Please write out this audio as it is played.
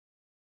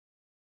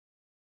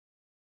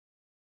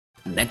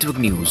Network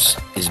News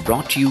is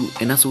brought to you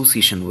in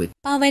association with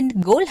Pavan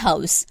Gold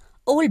House,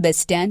 Old Bus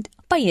Stand,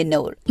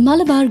 Payyanur.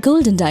 Malabar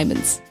Gold and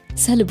Diamonds.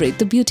 Celebrate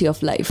the beauty of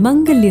life.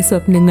 Mangalya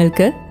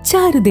Swapnangalku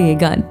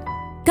Charudegan.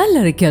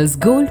 Kallarikals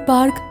Gold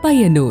Park,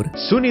 Payyanur.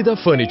 Sunitha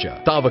Furniture,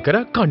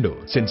 Tavakara, Kannur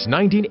since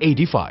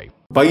 1985.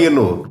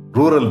 Payyanur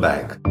Rural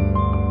Bank.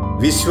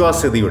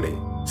 വിശ്വാസ്യതയുടെ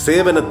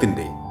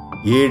സേവനത്തിന്റെ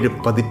 7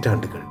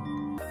 പതിറ്റാണ്ടുകൾ.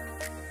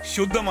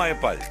 ശുദ്ധമായ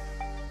പാൽ,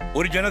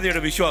 ഒരു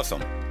ജനതയുടെ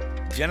വിശ്വാസം.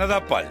 ജനതാ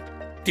പാൽ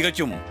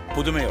തികച്ചും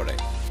പുതുമയോടെ.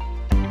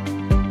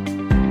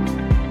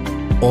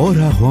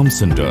 Aura Home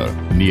Center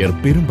near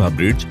Perumba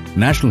Bridge,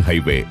 National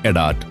Highway,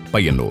 Edat,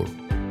 Payyanur.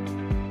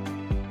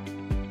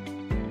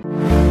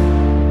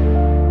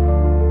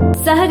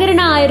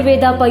 Sahagarana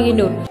Ayurveda,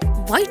 Payyanur.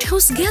 White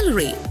House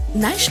Gallery,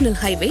 National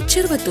Highway,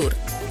 Chirvatur.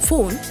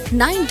 Phone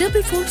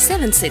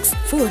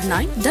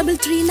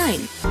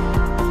 9446493339.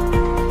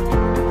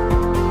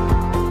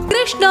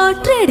 Krishna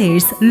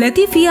Traders,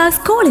 Latifia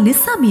School in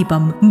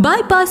Samipam,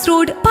 Bypass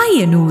Road,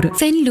 Payyanur.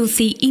 St.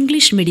 Lucy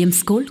English Medium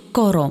School,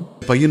 Korom.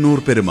 Payyanur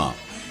Peruma,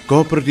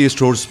 Cooperative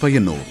Stores,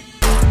 Payyanur.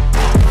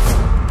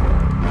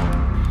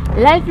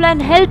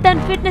 Lifeline Health and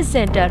Fitness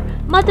Center,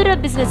 Mathura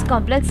Business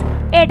Complex,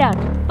 Edat,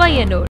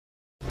 Payyanur.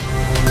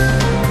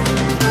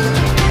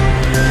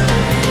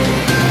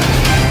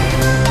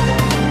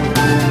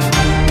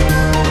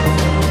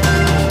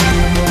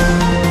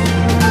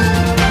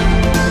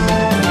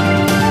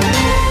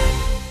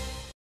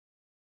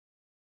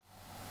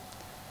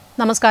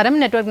 നമസ്കാരം,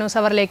 network news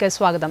അവറിലേക്ക്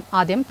സ്വാഗതം.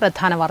 ആദ്യം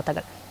പ്രധാന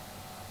വാർത്തകൾ.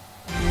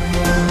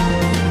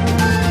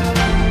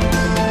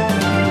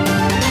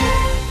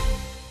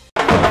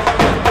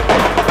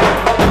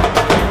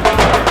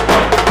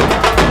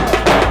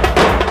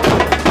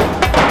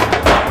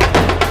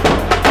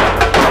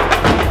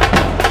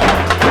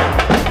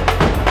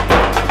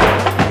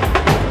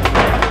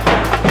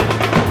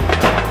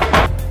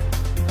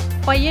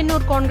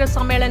 പയ്യന്നൂർ കോൺഗ്രസ്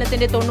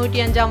സമ്മേളനത്തിന്റെ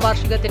 95-ാം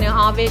വാർഷികത്തിന്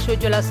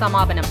ആവേശോജ്വല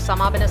സമാപനം.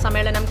 സമാപന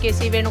സമ്മേളനം K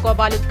C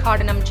Venugopal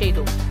ഉദ്ഘാടനം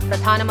ചെയ്തു.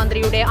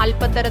 പ്രധാനമന്ത്രിയുടെ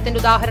അല്പത്തരത്തിന്റെ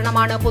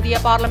ഉദാഹരണമാണ് പുതിയ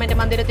പാർലമെന്റ്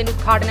മന്ദിരത്തിന്റെ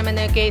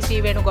ഉദ്ഘാടനമെന്ന് കെ സി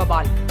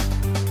വേണുഗോപാൽ.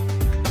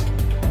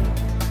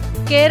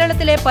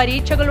 കേരളത്തിലെ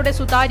പരീക്ഷകളുടെ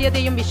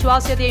സുതാര്യതയും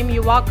വിശ്വാസ്യതയും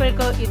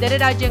യുവാക്കൾക്ക് ഇതര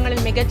രാജ്യങ്ങളിൽ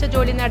മികച്ച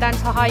ജോലി നേടാൻ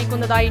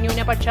സഹായിക്കുന്നതായി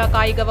ന്യൂനപക്ഷ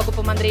കായിക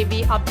വകുപ്പ് മന്ത്രി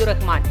വി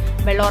അബ്ദുറഹ്മാൻ.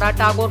 വെള്ളോറ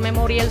ടാഗോർ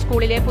മെമ്മോറിയൽ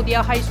സ്കൂളിലെ പുതിയ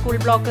ഹൈസ്കൂൾ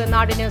ബ്ലോക്ക്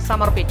നാടിന്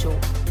സമർപ്പിച്ചു.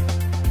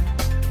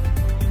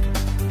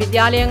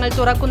 വിദ്യാലയങ്ങൾ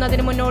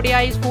തുറക്കുന്നതിന്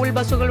മുന്നോടിയായി സ്കൂൾ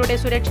ബസ്സുകളുടെ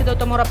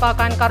സുരക്ഷിതത്വം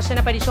ഉറപ്പാക്കാൻ കർശന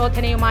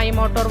പരിശോധനയുമായി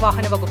മോട്ടോർ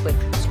വാഹന വകുപ്പ്.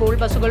 സ്കൂൾ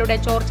ബസ്സുകളുടെ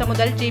ചോർച്ച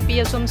മുതൽ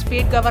GPS-ഉം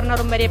സ്പീഡ്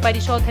ഗവർണറും വരെ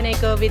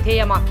പരിശോധനയ്ക്ക്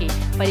വിധേയമാക്കി.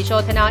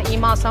 പരിശോധന ഈ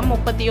മാസം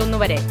 31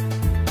 വരെ.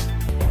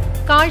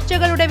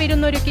 കാഴ്ചകളുടെ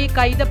വിരുന്നൊരുക്കി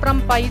കൈതപ്രം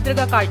പൈതൃക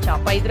കാഴ്ച.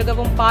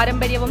 പൈതൃകവും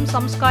പാരമ്പര്യവും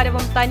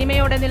സംസ്കാരവും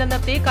തനിമയോടെ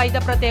നിലനിർത്തി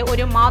കൈതപ്രത്തെ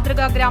ഒരു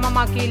മാതൃകാ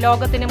ഗ്രാമമാക്കി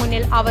ലോകത്തിന്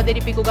മുന്നിൽ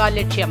അവതരിപ്പിക്കുക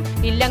ലക്ഷ്യം.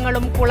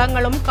 ഇല്ലങ്ങളും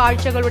കുളങ്ങളും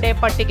കാഴ്ചകളുടെ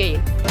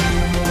പട്ടികയിൽ.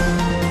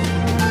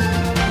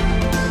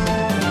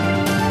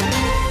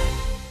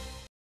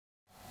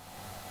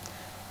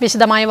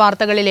 വിശദമായ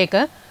വാർത്തകളിലേക്ക്.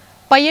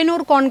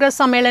 പയ്യന്നൂർ കോൺഗ്രസ്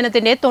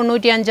സമ്മേളനത്തിന്റെ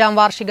 95-ാം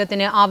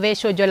വാർഷികത്തിന്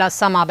ആവേശോജ്വല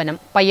സമാപനം.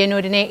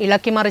 പയ്യന്നൂരിനെ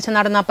ഇളക്കിമറിച്ച്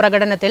നടന്ന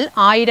പ്രകടനത്തിൽ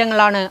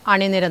ആയിരങ്ങളാണ്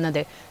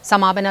അണിനിരന്നത്.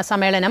 സമാപന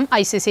സമ്മേളനം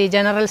ICC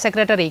general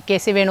secretary K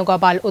C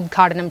Venugopal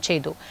ഉദ്ഘാടനം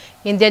ചെയ്തു.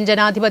 ഇന്ത്യൻ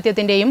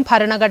ജനാധിപത്യത്തിന്റെയും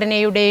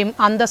ഭരണഘടനയുടെയും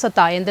അന്തസത്ത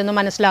എന്തെന്ന്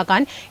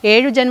മനസ്സിലാക്കാൻ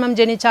 7 ജന്മം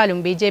ജനിച്ചാലും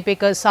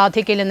BJPക്ക്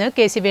സാധിക്കില്ലെന്ന്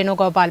കെ സി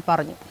വേണുഗോപാൽ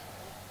പറഞ്ഞു.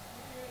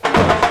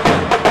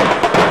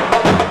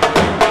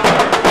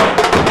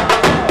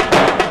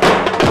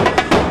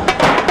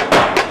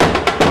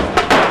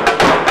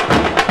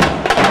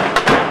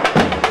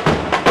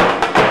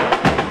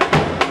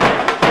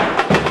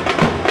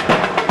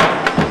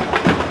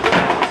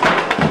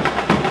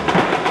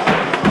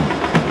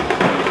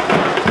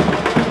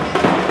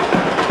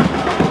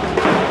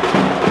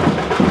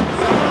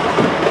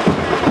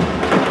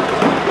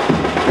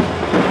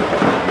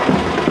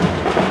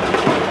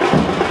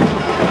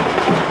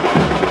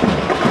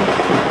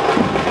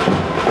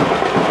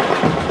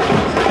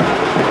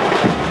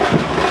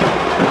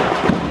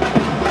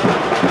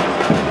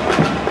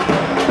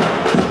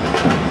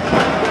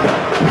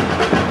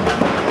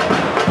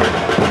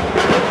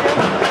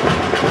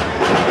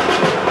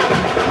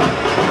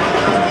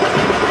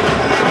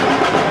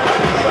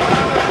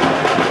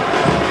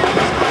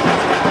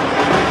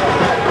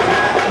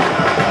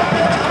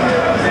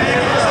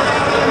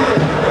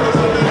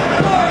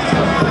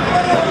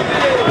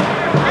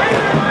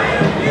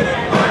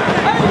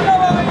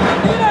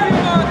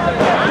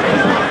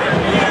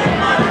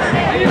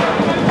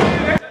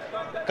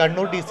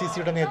 കണ്ണൂർ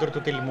DCCയുടെ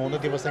നേതൃത്വത്തിൽ 3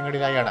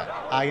 ദിവസങ്ങളിലായാണ്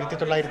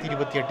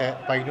 1928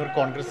 പയ്യന്നൂർ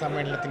കോൺഗ്രസ്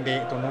സമ്മേളനത്തിന്റെ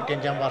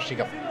 95-ാം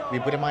വാർഷികം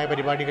വിപുലമായ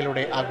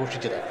പരിപാടികളോടെ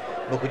ആഘോഷിച്ചത്.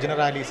 ബഹുജന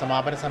റാലി,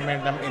 സമാപന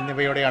സമ്മേളനം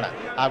എന്നിവയോടെയാണ്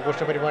ആഘോഷ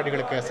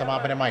പരിപാടികൾക്ക്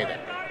സമാപനമായത്.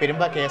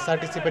 പെരുമ്പ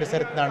KSRTC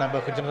പരിസരത്ത് നിന്നാണ്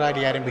ബഹുജന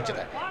റാലി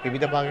ആരംഭിച്ചത്.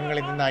 വിവിധ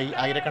ഭാഗങ്ങളിൽ നിന്നായി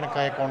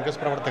ആയിരക്കണക്കായ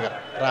കോൺഗ്രസ് പ്രവർത്തകർ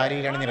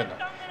റാലിയിൽ അണിനിരന്നു.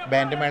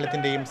 ബാൻഡ്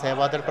മേളത്തിന്റെയും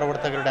സേവാദൾ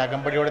പ്രവർത്തകരുടെ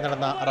അകമ്പടിയോടെ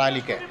നടന്ന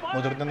റാലിക്ക്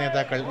മുതിർന്ന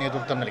നേതാക്കൾ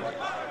നേതൃത്വം നൽകി.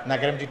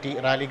 നഗരം ചുറ്റി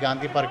റാലി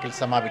ഗാന്ധി പാർക്കിൽ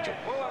സമാപിച്ചു.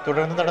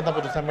 തുടർന്ന് നടന്ന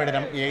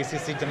പൊതുസമ്മേളനം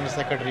AICC general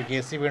secretary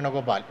KC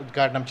Venugopal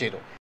ഉദ്ഘാടനം ചെയ്തു.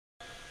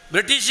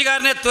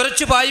 ബ്രിട്ടീഷുകാരനെ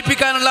തുറച്ചു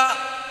പായിപ്പിക്കാനുള്ള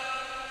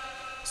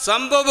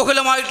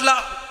സംഭവബഹുലമായിട്ടുള്ള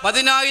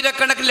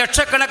 10,000-കണക്കിന്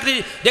ലക്ഷക്കണക്കിന്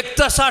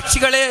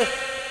രക്തസാക്ഷികളെ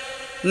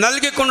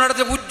നൽകിക്കൊണ്ട്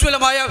നടത്തിയ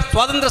ഉജ്ജ്വലമായ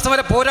സ്വാതന്ത്ര്യ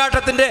സമര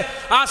പോരാട്ടത്തിൻ്റെ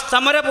ആ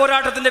സമര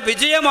പോരാട്ടത്തിൻ്റെ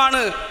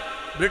വിജയമാണ്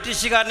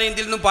ബ്രിട്ടീഷുകാരനെ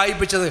ഇന്ത്യയിൽ നിന്നും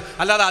പായിപ്പിച്ചത്.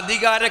 അല്ലാതെ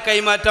അധികാര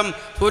കൈമാറ്റം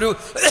ഒരു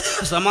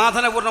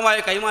സമാധാനപൂർണ്ണമായ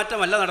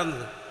കൈമാറ്റമല്ല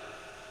നടന്നത്.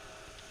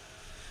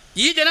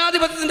 ഈ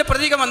ജനാധിപത്യത്തിൻ്റെ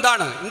പ്രതീകം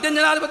എന്താണ്? ഇന്ത്യൻ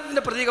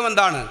ജനാധിപത്യത്തിൻ്റെ പ്രതീകം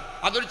എന്താണ്?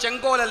 അതൊരു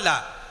ചെങ്കോലല്ല.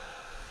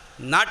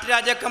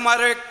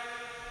 നാട്ടുരാജാക്കന്മാരെ,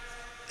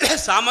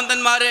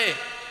 സാമന്തന്മാരെ,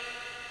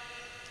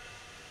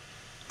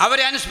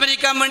 അവരെ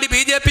അനുസ്മരിക്കാൻ വേണ്ടി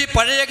BJP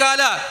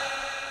പഴയകാല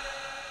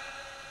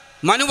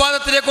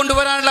മനുവാദത്തിലേക്ക്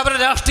കൊണ്ടുവരാനുള്ള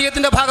അവരുടെ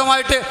രാഷ്ട്രീയത്തിൻ്റെ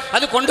ഭാഗമായിട്ട്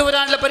അത്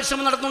കൊണ്ടുവരാനുള്ള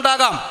പരിശ്രമം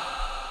നടത്തുന്നുണ്ടാകാം.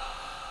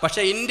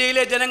 പക്ഷേ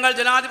ഇന്ത്യയിലെ ജനങ്ങൾ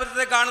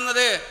ജനാധിപത്യത്തെ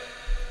കാണുന്നത്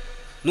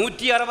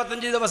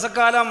 165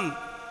 ദിവസക്കാലം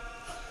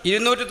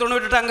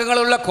 298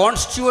 അംഗങ്ങളുള്ള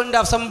കോൺസ്റ്റിറ്റ്യൂവൻ്റ്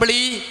അസംബ്ലി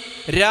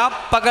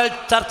രാപ്പകൽ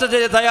ചർച്ച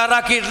ചെയ്ത്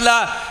തയ്യാറാക്കിയിട്ടുള്ള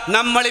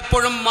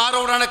നമ്മളിപ്പോഴും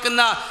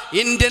മാറോടണക്കുന്ന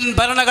ഇന്ത്യൻ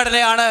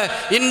ഭരണഘടനയാണ്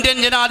ഇന്ത്യൻ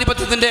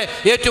ജനാധിപത്യത്തിൻ്റെ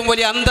ഏറ്റവും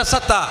വലിയ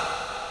അന്തസത്ത,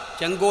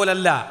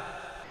 ചെങ്കോലല്ല.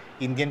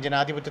 ഇന്ത്യൻ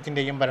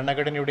ജനാധിപത്യത്തിൻ്റെയും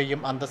ഭരണഘടനയുടെയും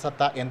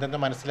അന്തസത്ത എന്തെന്ന്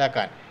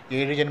മനസ്സിലാക്കാൻ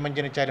 7 ജന്മം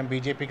ജനിച്ചാലും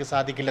BJPക്ക്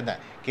സാധിക്കില്ലെന്ന്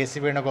KC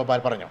വേണുഗോപാൽ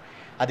പറഞ്ഞു.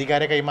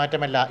 അധികാര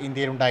കൈമാറ്റമല്ല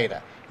ഇന്ത്യയിലുണ്ടായത്.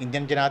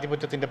 ഇന്ത്യൻ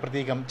ജനാധിപത്യത്തിൻ്റെ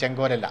പ്രതീകം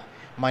ചെങ്കോലല്ല.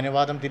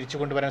 മനുവാദം തിരിച്ചു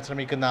കൊണ്ടുവരാൻ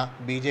ശ്രമിക്കുന്ന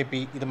BJP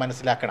ഇത്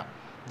മനസ്സിലാക്കണം.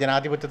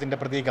 ജനാധിപത്യത്തിൻ്റെ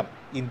പ്രതീകം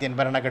ഇന്ത്യൻ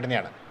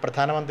ഭരണഘടനയാണ്.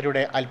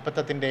 പ്രധാനമന്ത്രിയുടെ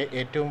അല്പത്തത്തിൻ്റെ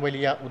ഏറ്റവും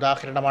വലിയ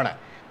ഉദാഹരണമാണ്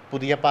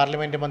പുതിയ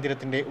പാർലമെൻറ്റ്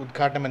മന്ദിരത്തിൻ്റെ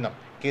ഉദ്ഘാടനമെന്നും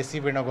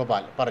KC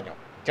വേണുഗോപാൽ പറഞ്ഞു.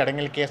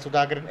 ചടങ്ങിൽ K.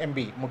 സുധാകരൻ MP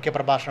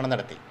മുഖ്യപ്രഭാഷണം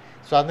നടത്തി.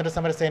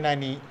 സ്വാതന്ത്ര്യസമര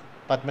സേനാനി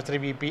പത്മശ്രീ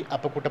VP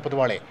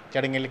അപ്പക്കുട്ടപ്പൊതുവാളെ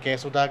ചടങ്ങിൽ K.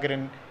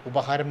 സുധാകരൻ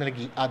ഉപഹാരം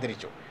നൽകി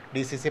ആദരിച്ചു.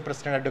 DCC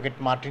president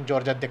advocate Martin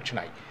George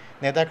അധ്യക്ഷനായി.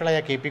 നേതാക്കളായ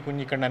KP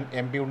Kunhikannan,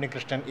 MP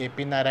Unnikrishnan, AP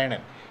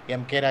Narayanan,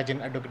 MK Rajan,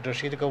 advocate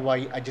Rasheed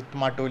Kavvayi, Ajith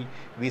Mattool,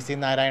 VC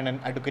Narayanan,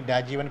 advocate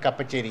Rajeevan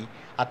Kappacheri,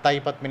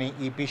 അത്തായി Padmini,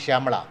 EP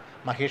Shyamala,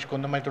 Mahesh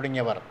Kunnummal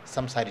തുടങ്ങിയവർ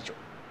സംസാരിച്ചു.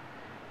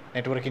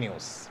 Network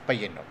news,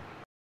 Payyanur.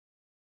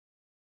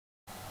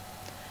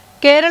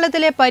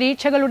 കേരളത്തിലെ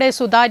പരീക്ഷകളുടെ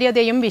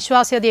സുതാര്യതയും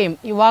വിശ്വാസ്യതയും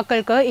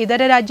യുവാക്കൾക്ക്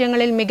ഇതര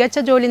രാജ്യങ്ങളിൽ മികച്ച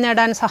ജോലി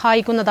നേടാൻ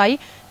സഹായിക്കുന്നതായി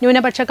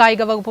ന്യൂനപക്ഷ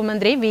കായിക വകുപ്പ്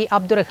മന്ത്രി V.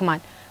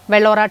 അബ്ദുറഹ്മാൻ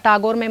വെള്ളോറ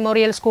ടാഗോർ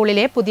മെമ്മോറിയൽ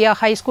സ്കൂളിലെ പുതിയ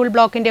ഹൈസ്കൂൾ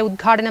ബ്ലോക്കിന്റെ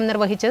ഉദ്ഘാടനം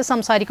നിർവഹിച്ച്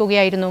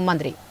സംസാരിക്കുകയായിരുന്നു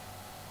മന്ത്രി.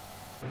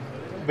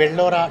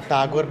 വെള്ളോറ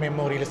ടാഗോർ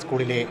മെമ്മോറിയൽ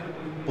സ്കൂളിലെ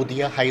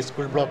പുതിയ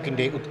ഹൈസ്കൂൾ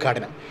ബ്ലോക്കിന്റെ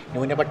ഉദ്ഘാടനം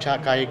ന്യൂനപക്ഷ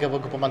കായിക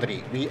വകുപ്പ് മന്ത്രി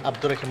V.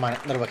 അബ്ദുറഹ്മാൻ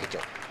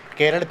നിർവഹിച്ചു.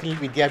 കേരളത്തിൽ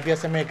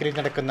വിദ്യാഭ്യാസ മേഖലയിൽ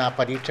നടക്കുന്ന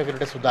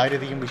പരീക്ഷകളുടെ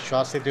സുതാര്യതയും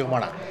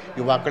വിശ്വാസ്യതയുമാണ്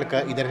യുവാക്കൾക്ക്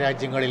ഇതര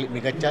രാജ്യങ്ങളിൽ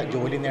മികച്ച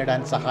ജോലി നേടാൻ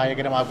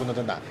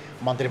സഹായകരമാകുന്നതെന്ന്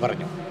മന്ത്രി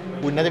പറഞ്ഞു.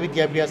 ഉന്നത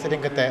വിദ്യാഭ്യാസ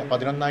രംഗത്ത്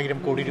 11,000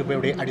 കോടി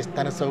രൂപയുടെ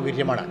അടിസ്ഥാന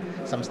സൗകര്യമാണ്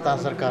സംസ്ഥാന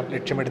സർക്കാർ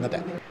ലക്ഷ്യമിടുന്നത്.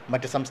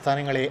 മറ്റ്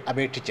സംസ്ഥാനങ്ങളെ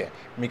അപേക്ഷിച്ച്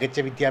മികച്ച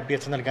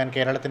വിദ്യാഭ്യാസം നൽകാൻ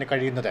കേരളത്തിന്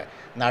കഴിയുന്നത്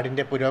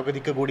നാടിന്റെ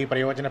പുരോഗതിക്ക് കൂടി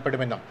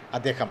പ്രയോജനപ്പെടുമെന്നും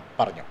അദ്ദേഹം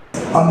പറഞ്ഞു.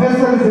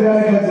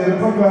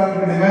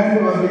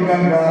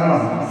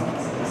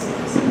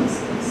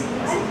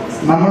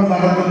 നമ്മൾ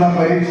നടത്തുന്ന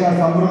പരീക്ഷാ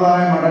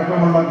സമ്പ്രദായം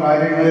അടക്കമുള്ള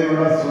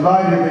കാര്യങ്ങളിലുള്ള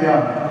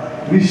സുതാര്യതയാണ്,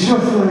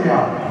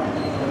 വിശ്വസ്തതയാണ്,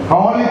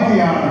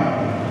 ക്വാളിറ്റിയാണ്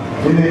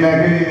എന്നീ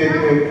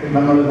മേഖലയിലേക്ക്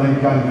നമ്മൾ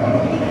നയിക്കാൻ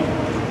കാണും.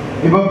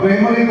 ഇപ്പോൾ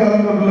പ്രൈമറി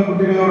തലം തൊട്ടുള്ള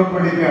കുട്ടികളോട്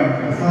പഠിക്കുകയാണ്,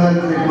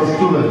 SSLC,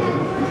 +2 വരെ.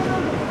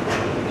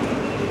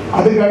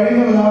 അത്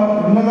കഴിഞ്ഞുള്ള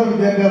ഉന്നത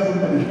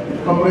വിദ്യാഭ്യാസത്തിന്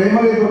ഇപ്പോൾ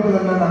പ്രൈമറി തൊട്ട്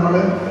തന്നെ നമ്മൾ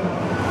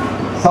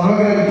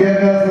സമഗ്ര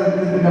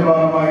വിദ്യാഭ്യാസത്തിൻ്റെ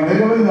ഭാഗമായി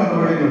നിരവധി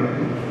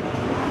നടപടികളുണ്ട്.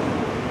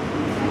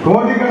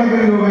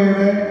 കോടിക്കണക്കിന്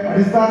രൂപയുടെ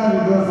അടിസ്ഥാന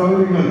വികസന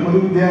സൗകര്യങ്ങൾ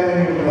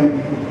പൊതുവിദ്യാലയങ്ങൾക്ക്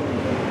നൽകി.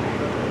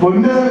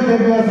 ഉന്നത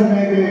വിദ്യാഭ്യാസ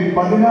മേഖലയിൽ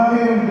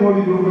 10,000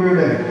 കോടി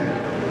രൂപയുടെ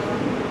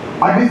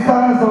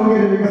അടിസ്ഥാന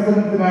സൗകര്യ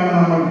വികസനത്തിനാണ്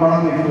നമ്മൾ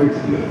പണം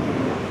നീക്കിവെച്ചത്.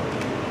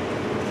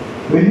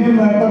 വലിയ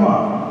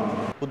നേട്ടമാണ്.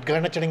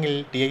 ഉദ്ഘാടന ചടങ്ങിൽ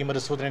TI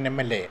മധുസൂദനൻ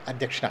MLA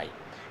അധ്യക്ഷനായി.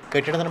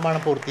 കെട്ടിട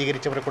നിർമ്മാണം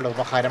പൂർത്തീകരിച്ചവർക്കുള്ള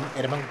ഉപഹാരം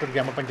എരമംകുറ്റൂർ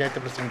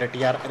ഗ്രാമപഞ്ചായത്ത് പ്രസിഡന്റ്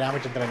TR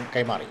രാമചന്ദ്രൻ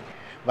കൈമാറി.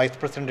 വൈസ്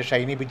പ്രസിഡന്റ്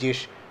ഷൈനി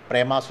ബിജേഷ്,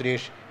 പ്രേമ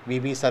Suresh,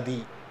 VB sati,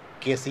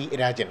 KC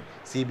Rajan,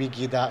 CB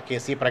Geetha,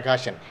 KC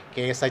Prakashan,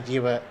 KS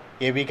Sajeev,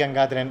 AV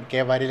Gangadharan,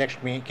 K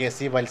വാര്യലക്ഷ്മി,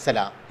 KC Vatsala,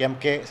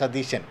 MK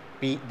Satheesan,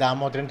 P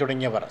Damodaran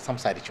തുടങ്ങിയവർ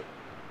സംസാരിച്ചു.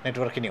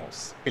 നെറ്റ്വർക്ക്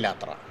ന്യൂസ്,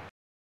 പിലാത്ര.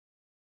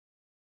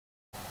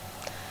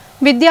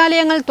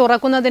 വിദ്യാലയങ്ങൾ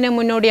തുറക്കുന്നതിന്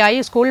മുന്നോടിയായി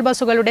സ്കൂൾ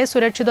ബസ്സുകളുടെ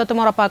സുരക്ഷിതത്വം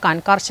ഉറപ്പാക്കാൻ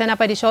കർശന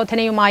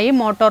പരിശോധനയുമായി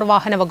മോട്ടോർ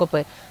വാഹന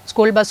വകുപ്പ്.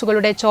 സ്കൂൾ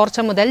ബസ്സുകളുടെ ചോർച്ച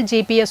മുതൽ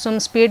GPS-ഉം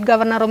സ്പീഡ്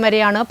ഗവർണറും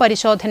വരെയാണ്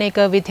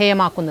പരിശോധനയ്ക്ക്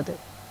വിധേയമാക്കുന്നത്.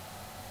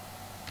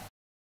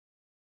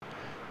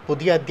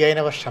 പുതിയ അധ്യയന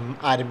വർഷം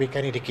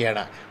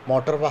ആരംഭിക്കാനിരിക്കെയാണ്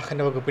മോട്ടോർ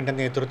വാഹന വകുപ്പിന്റെ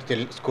നേതൃത്വത്തിൽ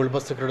സ്കൂൾ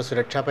ബസ്സുകളുടെ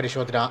സുരക്ഷാ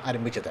പരിശോധന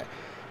ആരംഭിച്ചത്.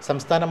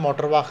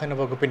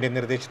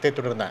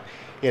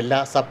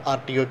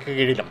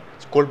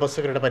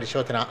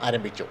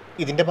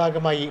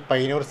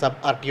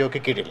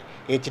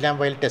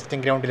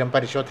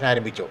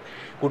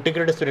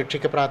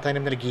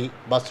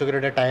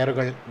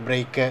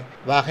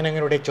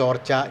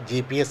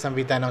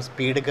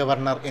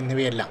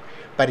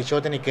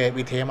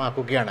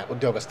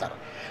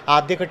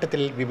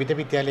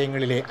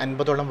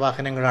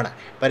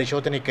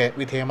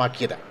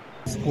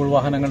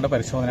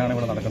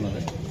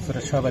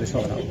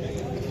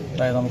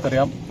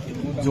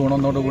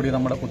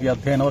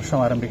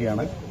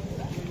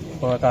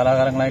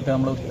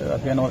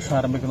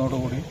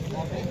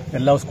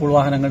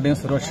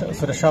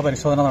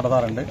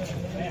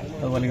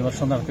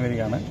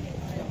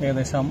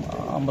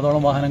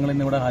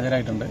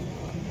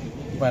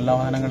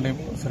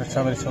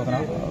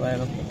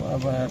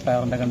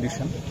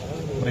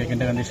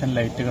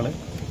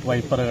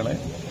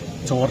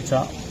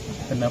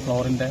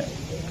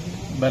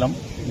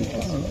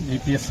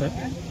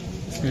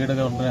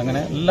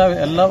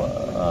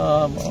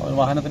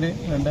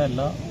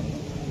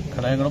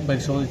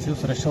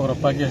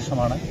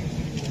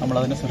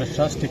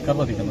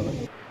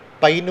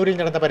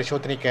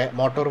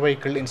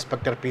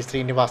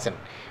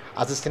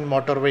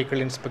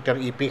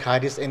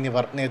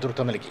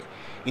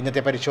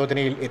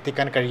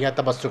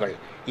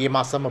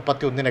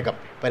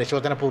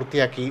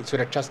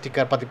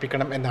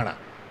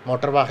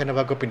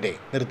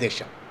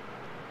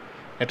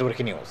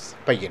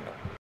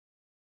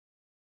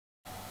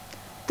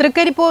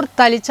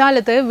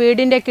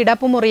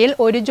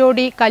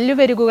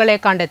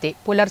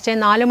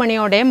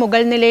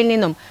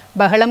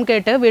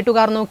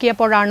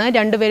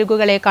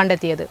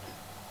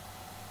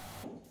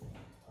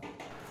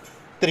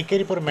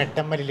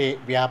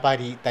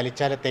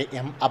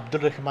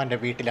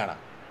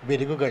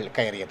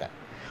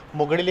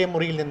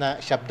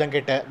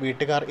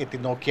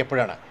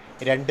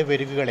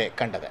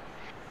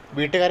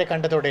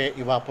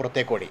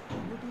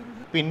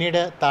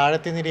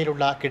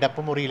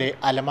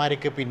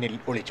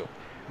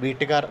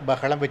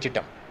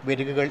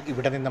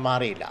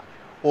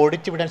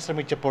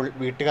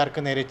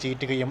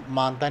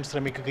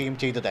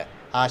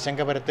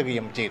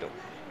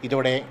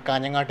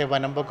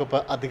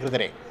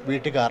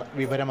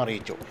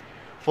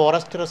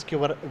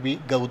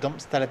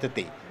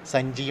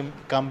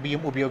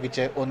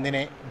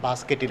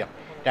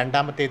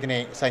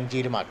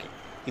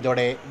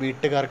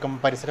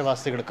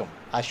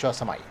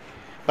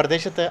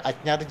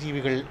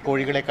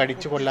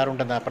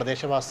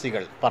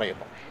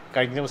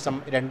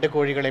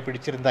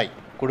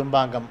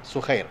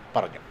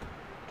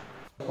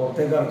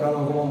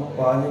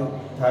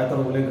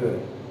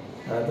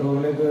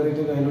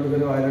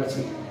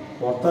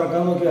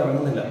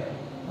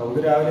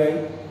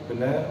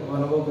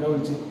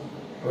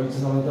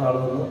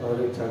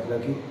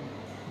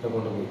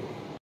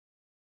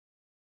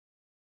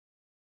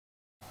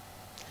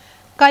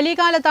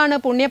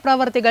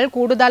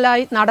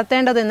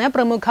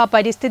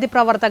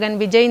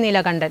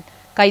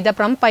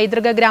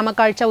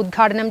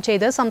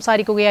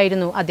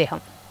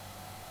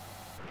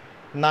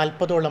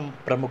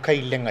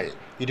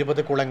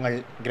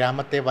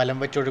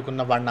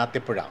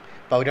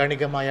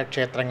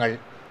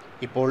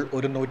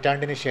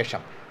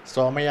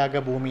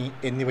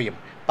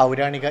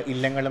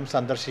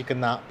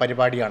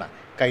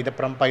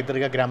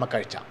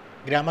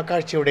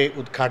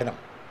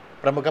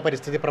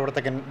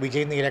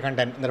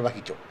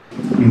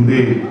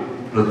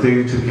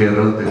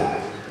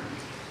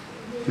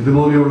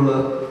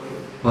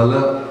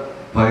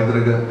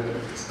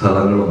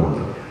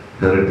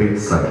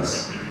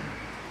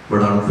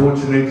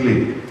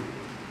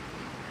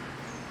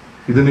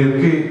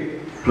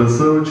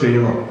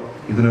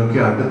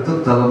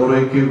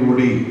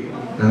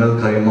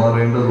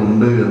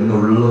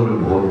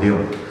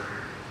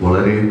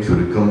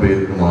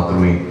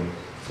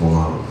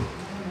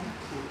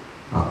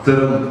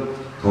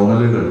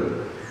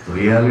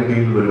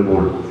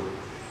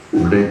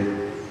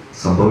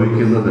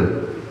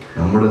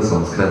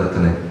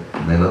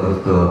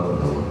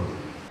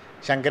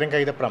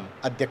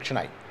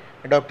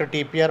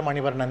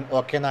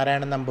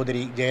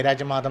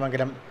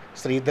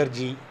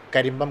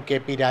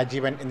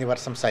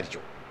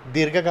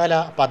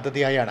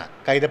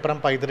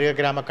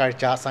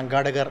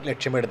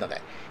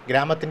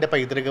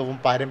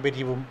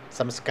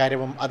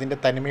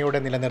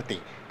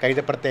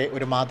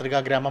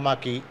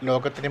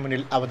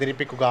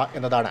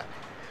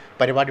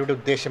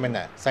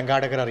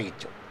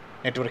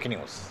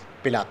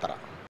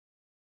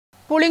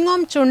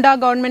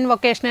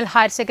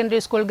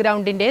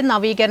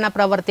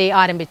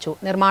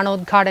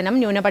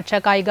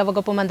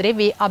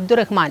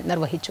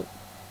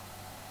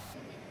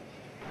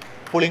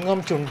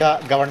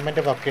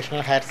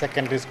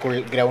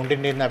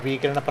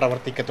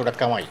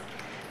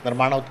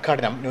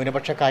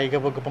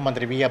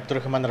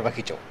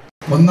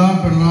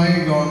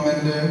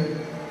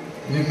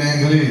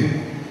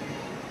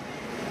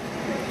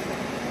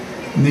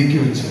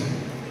 നീക്കിവെച്ച്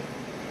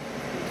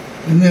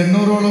ഇന്ന്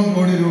 800ഓളം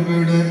കോടി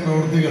രൂപയുടെ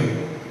പ്രവൃത്തികൾ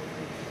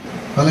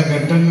പല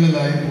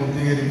ഘട്ടങ്ങളിലായി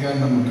പൂർത്തീകരിക്കാൻ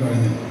നമുക്ക്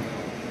കഴിഞ്ഞു.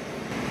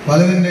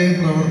 പലതിൻ്റെയും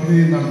പ്രവൃത്തി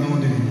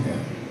നടന്നുകൊണ്ടിരിക്കുക.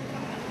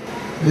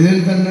 ഇതിൽ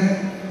തന്നെ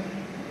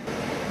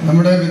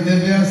നമ്മുടെ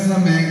വിദ്യാഭ്യാസ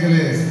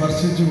മേഖലയെ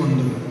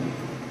സ്പർശിച്ചുകൊണ്ട്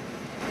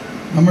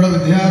നമ്മുടെ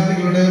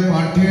വിദ്യാർത്ഥികളുടെ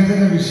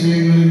പാഠ്യേതര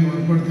വിഷയങ്ങളിൽ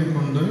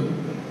ഉൾപ്പെടുത്തിക്കൊണ്ട്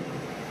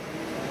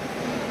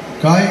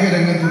കായിക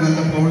രംഗത്ത് നല്ല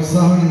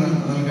പ്രോത്സാഹനം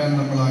നൽകാൻ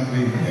നമ്മൾ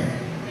ആഗ്രഹിക്കുകയാണ്.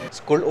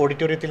 സ്കൂൾ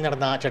ഓഡിറ്റോറിയത്തിൽ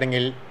നടന്ന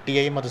ചടങ്ങിൽ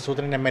ടി.ഐ.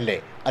 മധുസൂദനൻ എം.എൽ.എ.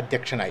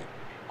 അധ്യക്ഷനായി.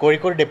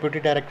 Kozhikode deputy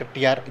director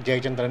ടി.ആർ.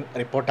 Jayachandran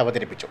report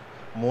അവതരിപ്പിച്ചു.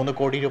 3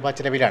 കോടി രൂപ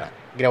ചെലവിലാണ്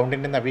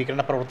ഗ്രൗണ്ടിൻ്റെ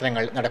നവീകരണ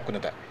പ്രവർത്തനങ്ങൾ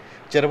നടക്കുന്നത്.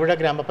 ചെറുപുഴ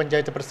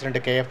ഗ്രാമപഞ്ചായത്ത്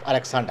president കെ.എഫ്.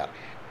 Alexander,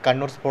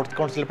 Kannur sports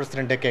council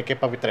president K K.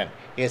 Pavithran,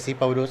 AC.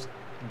 പൗരൂസ്,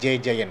 J.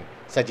 Jayan,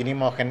 Sajini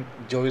Mohan,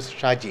 Joice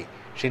Shaji,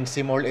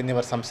 Shincy മോൾ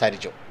എന്നിവർ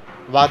സംസാരിച്ചു.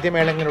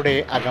 വാദ്യമേളങ്ങളുടെ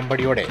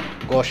അകമ്പടിയോടെ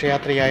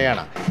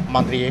ഘോഷയാത്രയായാണ്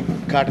മന്ത്രിയെ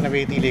ഉദ്ഘാടന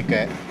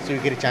വേദിയിലേക്ക്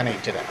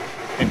സ്വീകരിച്ചാനയിച്ചത്.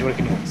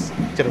 Network news,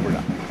 Cherupuzha.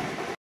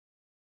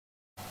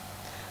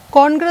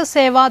 കോൺഗ്രസ്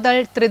സേവാദൾ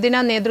ത്രിദിന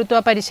നേതൃത്വ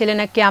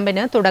പരിശീലന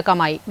ക്യാമ്പിന്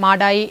തുടക്കമായി.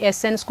 മാടായി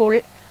SN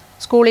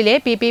സ്കൂളിലെ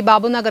PP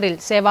ബാബുനഗറിൽ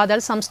സേവാദൾ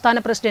സംസ്ഥാന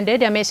പ്രസിഡന്റ്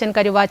രമേശൻ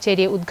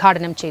കരുവാച്ചേരി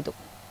ഉദ്ഘാടനം ചെയ്തു.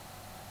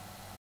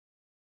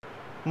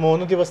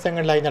 3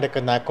 ദിവസങ്ങളിലായി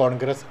നടക്കുന്ന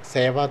കോൺഗ്രസ്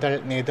സേവാദൾ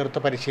നേതൃത്വ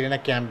പരിശീലന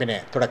ക്യാമ്പിന്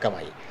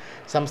തുടക്കമായി.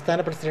 സംസ്ഥാന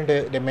പ്രസിഡന്റ്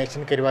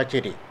രമേശൻ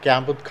കരുവാച്ചേരി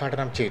ക്യാമ്പ്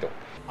ഉദ്ഘാടനം ചെയ്തു.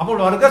 അപ്പോൾ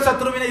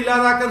വർഗശത്രുവിനെ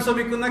ഇല്ലാതാക്കാൻ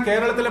ശ്രമിക്കുന്ന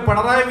കേരളത്തിലെ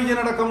പിണറായി വിജയൻ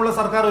അടക്കമുള്ള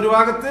സർക്കാർ ഒരു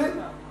ഭാഗത്ത്,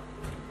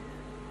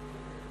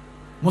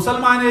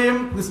 മുസൽമാനെയും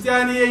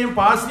ക്രിസ്ത്യാനിയെയും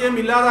പാഴ്സിയെയും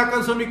ഇല്ലാതാക്കാൻ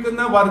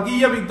ശ്രമിക്കുന്ന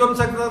വർഗീയ വിധ്വംസ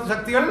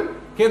ശക്തികൾ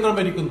കേന്ദ്രം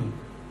ഭരിക്കുന്നു.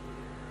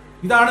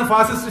 ഇതാണ്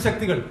ഫാസിസ്റ്റ്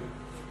ശക്തികൾ.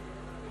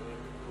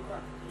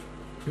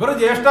 ഇവർ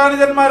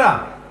ജ്യേഷ്ഠാനുജന്മാരാ.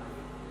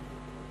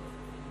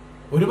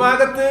 ഒരു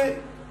ഭാഗത്ത്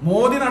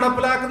മോദി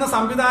നടപ്പിലാക്കുന്ന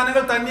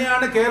സംവിധാനങ്ങൾ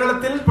തന്നെയാണ്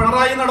കേരളത്തിൽ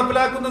പിണറായി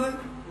നടപ്പിലാക്കുന്നത്.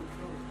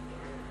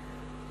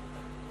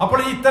 അപ്പോൾ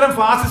ഇത്തരം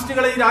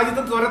ഫാസിസ്റ്റുകളെ ഈ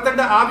രാജ്യത്ത്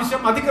തുരത്തേണ്ട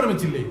ആവശ്യം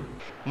അതിക്രമിച്ചില്ലേ?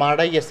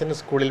 മാടായി SN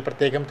സ്കൂളിൽ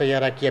പ്രത്യേകം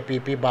തയ്യാറാക്കിയ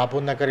PP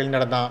ബാബുനഗറിൽ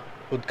നടന്ന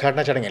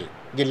ഉദ്ഘാടന ചടങ്ങിൽ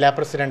ജില്ലാ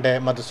പ്രസിഡന്റ്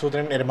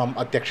മധുസൂദനൻ എരമം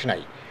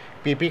അധ്യക്ഷനായി.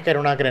 PP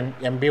Karunakaran,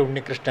 MB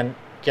Unnikrishnan,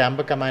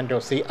 camp commando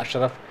C.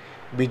 Ashraf,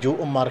 Biju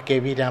ഉമ്മാർ,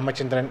 KV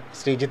Ramachandran,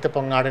 Sreejith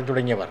Pongadan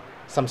തുടങ്ങിയവർ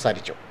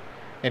സംസാരിച്ചു.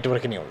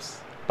 Network news,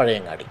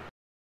 Pazhayangadi.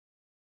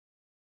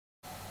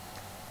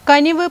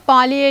 കനിവ്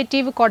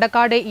palliative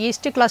Kodakkad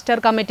east cluster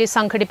committee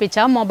സംഘടിപ്പിച്ച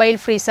മൊബൈൽ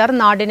ഫ്രീസർ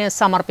നാടിന്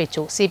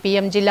സമർപ്പിച്ചു.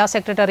 CPM ജില്ലാ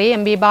സെക്രട്ടറി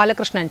MB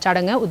ബാലകൃഷ്ണൻ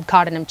ചടങ്ങ്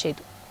ഉദ്ഘാടനം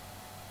ചെയ്തു.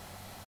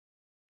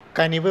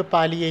 കനിവ്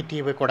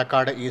palliative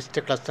Kodakkad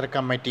east cluster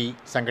committee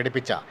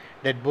സംഘടിപ്പിച്ച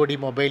ഡെഡ് ബോഡി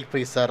മൊബൈൽ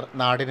ഫ്രീസർ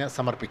നാടിന്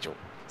സമർപ്പിച്ചു.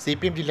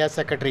 CPM ജില്ലാ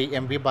സെക്രട്ടറി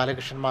MB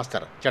ബാലകൃഷ്ണൻ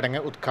മാസ്റ്റർ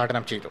ചടങ്ങ്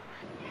ഉദ്ഘാടനം ചെയ്തു.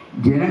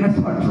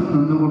 ജനപക്ഷം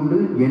നിന്നുകൊണ്ട്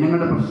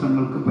ജനങ്ങളുടെ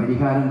പ്രശ്നങ്ങൾക്ക്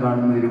പരിഹാരം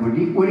കാണുന്നതിന്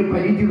വേണ്ടി ഒരു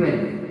പരിധിവരെ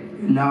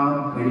എല്ലാം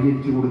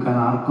പരിഹരിച്ചു കൊടുക്കാൻ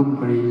ആർക്കും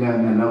കഴിയില്ല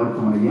എന്ന്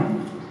എല്ലാവർക്കും അറിയാം.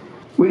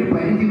 ഒരു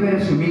പരിധിവരെ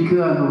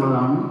ശ്രമിക്കുക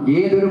എന്നുള്ളതാണ്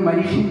ഏതൊരു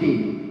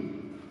മനുഷ്യൻ്റെയും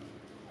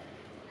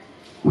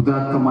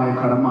ഉദാത്തമായ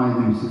കടമ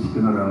എന്ന്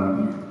വിശ്വസിക്കുന്ന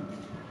ഒരാളാണ്.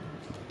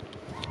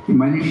 ഈ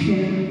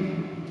മനുഷ്യൻ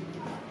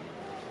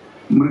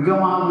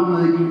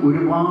മൃഗമാകുന്നതിന്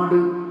ഒരുപാട്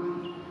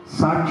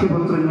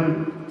സാക്ഷ്യപത്രങ്ങൾ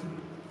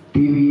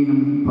TV-യിലും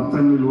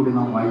പത്രങ്ങളിലൂടെ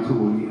നാം വായിച്ചു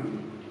പോവുകയാണ്.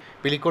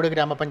 പിലിക്കോട്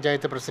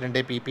ഗ്രാമപഞ്ചായത്ത്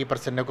പ്രസിഡന്റ് PP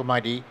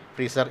പ്രസന്നകുമാരി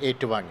ഫ്രീസർ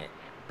ഏറ്റുവാങ്ങി.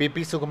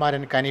 PP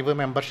സുകുമാരൻ കനിവ്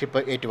മെമ്പർഷിപ്പ്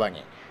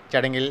ഏറ്റുവാങ്ങി.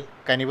 ചടങ്ങിൽ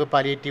കനിവ്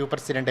പാലിയേറ്റീവ്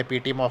പ്രസിഡന്റ്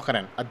PT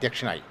മോഹനൻ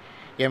അധ്യക്ഷനായി.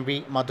 MV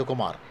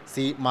Madhukumar,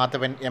 C.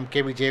 Madhavan,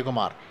 MK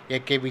Vijayakumar,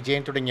 AK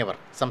Vijayan തുടങ്ങിയവർ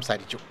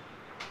സംസാരിച്ചു.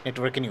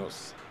 Network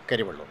news,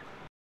 Karivellur.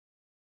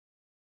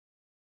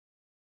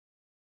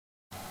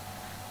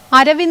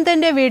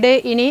 അരവിന്ദന്റെ വീട്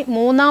ഇനി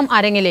 3ാം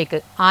അരങ്ങിലേക്ക്.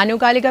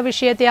 ആനുകാലിക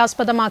വിഷയത്തെ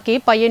ആസ്പദമാക്കി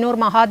പയ്യന്നൂർ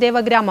മഹാദേവ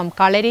ഗ്രാമം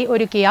കളരി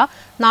ഒരുക്കിയ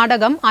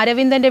നാടകം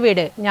അരവിന്ദന്റെ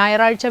വീട്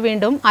ഞായറാഴ്ച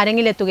വീണ്ടും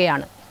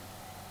അരങ്ങിലെത്തുകയാണ്.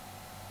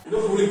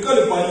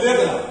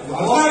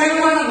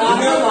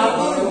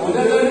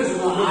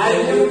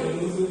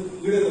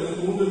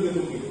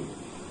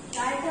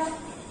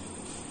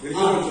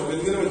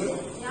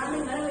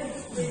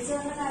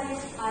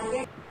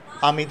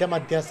 അമിത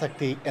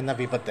മദ്യാസക്തി എന്ന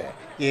വിപത്ത്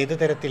ഏതു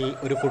തരത്തിൽ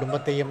ഒരു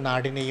കുടുംബത്തെയും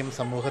നാടിനെയും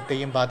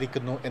സമൂഹത്തെയും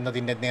ബാധിക്കുന്നു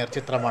എന്നതിൻ്റെ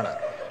നേർചിത്രമാണ്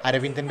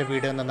അരവിന്ദന്റെ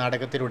വീട് എന്ന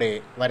നാടകത്തിലൂടെ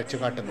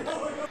വരച്ചുകാട്ടുന്നത്.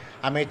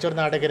 അമേച്ചർ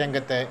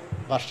നാടകരംഗത്ത്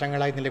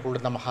വർഷങ്ങളായി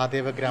നിലകൊള്ളുന്ന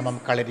മഹാദേവ ഗ്രാമം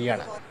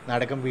കളരിയാണ്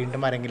നാടകം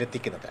വീണ്ടും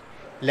അരങ്ങിലെത്തിക്കുന്നത്.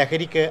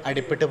 ലഹരിക്ക്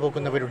അടിപ്പെട്ടു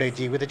പോകുന്നവരുടെ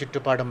ജീവിത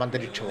ചുറ്റുപാടും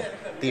അന്തരീക്ഷവും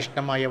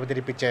തീഷ്ണമായി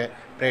അവതരിപ്പിച്ച്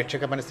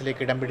പ്രേക്ഷക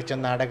മനസ്സിലേക്ക് ഇടം പിടിച്ച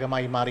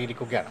നാടകമായി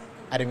മാറിയിരിക്കുകയാണ്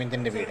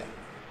അരവിന്ദന്റെ വീട്.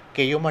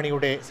 KU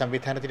മണിയുടെ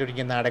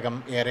സംവിധാനത്തിലൊരുങ്ങിയ നാടകം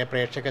ഏറെ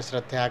പ്രേക്ഷക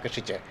ശ്രദ്ധ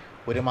ആകർഷിച്ച്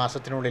 1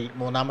 മാസത്തിനുള്ളിൽ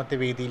 3ാമത്തെ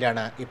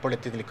വേദിയിലാണ് ഇപ്പോൾ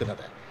എത്തി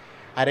നിൽക്കുന്നത്.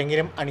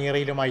 അരങ്ങിലും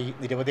അണിയറയിലുമായി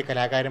നിരവധി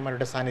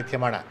കലാകാരന്മാരുടെ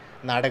സാന്നിധ്യമാണ്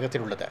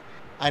നാടകത്തിലുള്ളത്.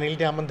 അനിൽ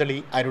രാമന്തളി,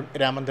 അരുൺ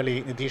രാമന്തളി,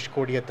 നിതീഷ്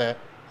കോടിയത്ത്,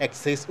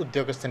 എക്സൈസ്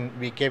ഉദ്യോഗസ്ഥൻ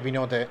VK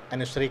വിനോദ്,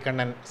 അനുശ്രീ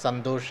കണ്ണൻ,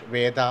 സന്തോഷ്,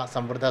 വേദ,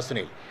 സമൃദ്ധ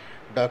Sunil,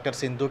 doctor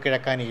Sindhu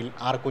കിഴക്കാനിയിൽ,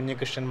 R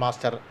Kunhikrishnan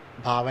master,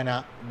 ഭാവന,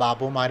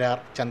 ബാബു മാരാർ,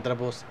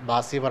 ചന്ദ്രബോസ്,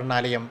 ബാസി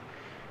വർണ്ണാലയം,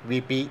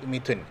 VP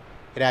മിഥുൻ,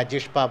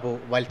 രാജേഷ് ബാബു,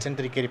 വത്സൻ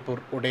തൃക്കരിപ്പൂർ,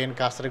 ഉടയൻ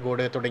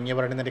കാസർഗോഡ്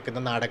തുടങ്ങിയവർ അണിനിരക്കുന്ന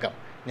നാടകം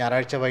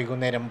ഞായറാഴ്ച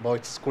വൈകുന്നേരം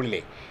ബോയ്സ്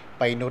സ്കൂളിലെ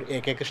പയ്യന്നൂർ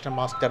AK കൃഷ്ണ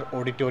മാസ്റ്റർ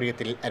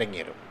ഓഡിറ്റോറിയത്തിൽ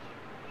അരങ്ങേറും.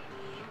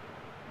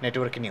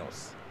 Network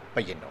news,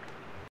 Payyanur.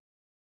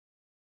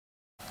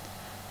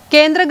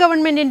 കേന്ദ്ര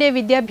ഗവൺമെന്റിന്റെ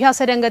വിദ്യാഭ്യാസ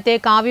രംഗത്തെ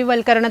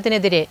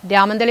കാവ്യവൽക്കരണത്തിനെതിരെ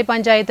രാമന്തളി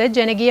പഞ്ചായത്ത്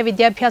ജനകീയ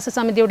വിദ്യാഭ്യാസ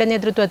സമിതിയുടെ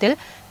നേതൃത്വത്തിൽ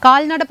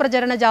കാൽനട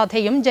പ്രചരണ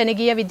ജാഥയും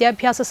ജനകീയ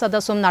വിദ്യാഭ്യാസ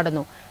സദസ്സും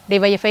നടന്നു.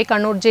 ഡിവൈഎഫ്ഐ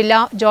കണ്ണൂർ ജില്ലാ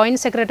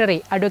joint secretary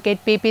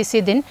advocate PP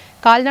Sidhin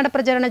കാൽനട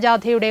പ്രചരണ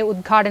ജാഥയുടെ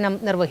ഉദ്ഘാടനം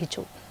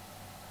നിർവഹിച്ചു.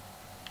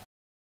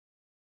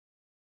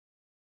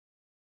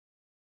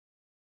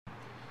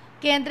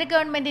 കേന്ദ്ര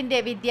ഗവൺമെന്റിന്റെ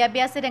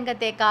വിദ്യാഭ്യാസ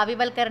രംഗത്തെ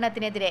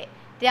കാവ്യവൽക്കരണത്തിനെതിരെ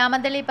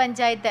രാമന്തളി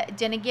പഞ്ചായത്ത്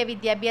ജനകീയ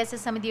വിദ്യാഭ്യാസ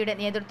സമിതിയുടെ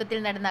നേതൃത്വത്തിൽ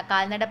നടന്ന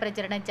കാൽനട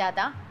പ്രചരണ ജാഥ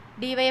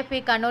ഡിവൈഎഫ്ഐ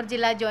കണ്ണൂർ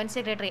ജില്ലാ joint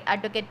secretary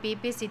advocate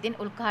PP Sidhin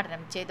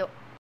ഉദ്ഘാടനം ചെയ്തു.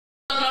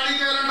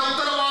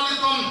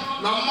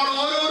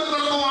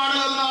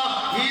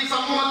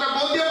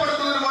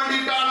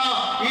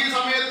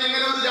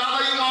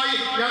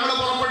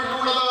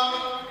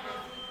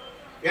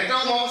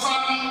 ഏറ്റവും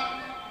അവസാനം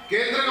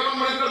കേന്ദ്ര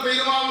ഗവൺമെന്റ്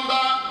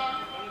തീരുമാനമുണ്ട്.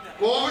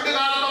 കോവിഡ്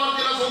കാലത്ത് അവർ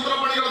ചില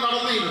സൂത്രപ്പണികൾ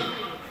നടത്തിയിരുന്നു.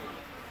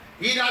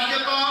 ഈ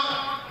രാജ്യത്ത്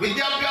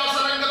വിദ്യാഭ്യാസ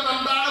രംഗത്ത്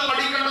എന്താണ്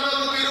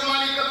പഠിക്കേണ്ടതെന്ന്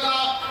തീരുമാനിക്കുന്നത്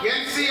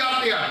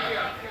NCERT ആണ്.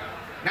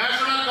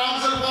 National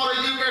council for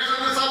education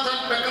research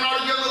and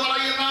technology എന്ന്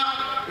പറയുന്ന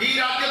ഈ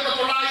രാജ്യത്ത്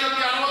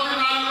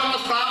 1964 വന്ന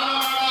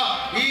സ്ഥാപനമാണ്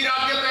ഈ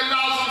രാജ്യത്തെ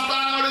എല്ലാ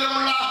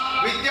സംസ്ഥാനങ്ങളിലുമുള്ള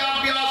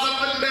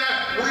വിദ്യാഭ്യാസത്തിന്റെ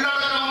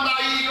ഉള്ളടക്കം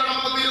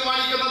എന്തായിരിക്കണമെന്ന്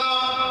തീരുമാനിക്കുന്നത്.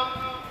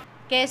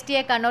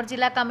 KSTA കണ്ണൂർ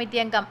ജില്ലാ കമ്മിറ്റി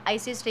അംഗം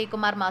IC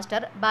Sreekumar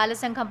master,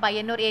 Balasangham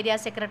Payyanur area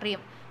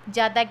സെക്രട്ടറിയും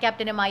ജാഥ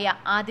ക്യാപ്റ്റനുമായ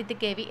ആദിത്യ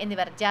KV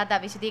എന്നിവർ ജാഥ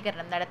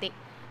വിശദീകരണം നടത്തി.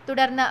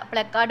 തുടർന്ന്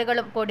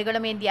പ്ലക്കാർഡുകളും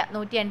കൊടികളും ഏന്തിയ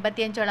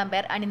 185ഓളം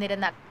പേർ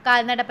അണിനിരന്ന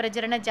കാൽനട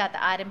പ്രചരണ ജാഥ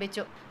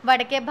ആരംഭിച്ചു.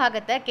 വടക്കേ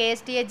ഭാഗത്ത്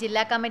KSTA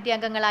ജില്ലാ കമ്മിറ്റി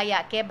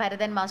അംഗങ്ങളായ K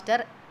Bharathan master,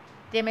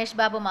 Ramesh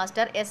Babu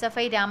master,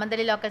 SFI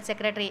Ramanthali local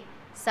secretary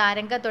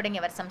സാരംഗ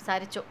തുടങ്ങിയവർ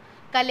സംസാരിച്ചു.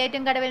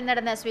 കല്ലേറ്റുംകടവിൽ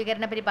നടന്ന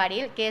സ്വീകരണ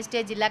പരിപാടിയിൽ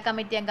KSTA ജില്ലാ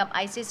കമ്മിറ്റി അംഗം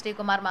IC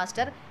ശ്രീകുമാർ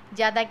മാസ്റ്റർ,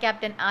 ജാഥ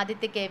ക്യാപ്റ്റൻ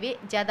ആദിത്യ KV,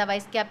 ജാഥ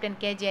വൈസ് ക്യാപ്റ്റൻ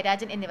K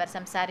ജയരാജൻ എന്നിവർ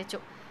സംസാരിച്ചു.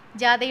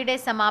 ജാഥയുടെ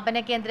സമാപന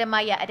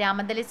കേന്ദ്രമായ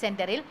രാമന്തളി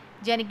സെന്ററിൽ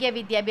ജനകീയ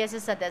വിദ്യാഭ്യാസ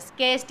സദസ്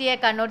KSTA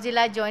കണ്ണൂർ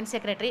ജില്ലാ joint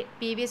secretary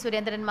PV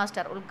Surendran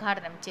master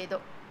ഉദ്ഘാടനം ചെയ്തു.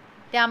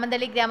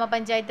 രാമന്തളി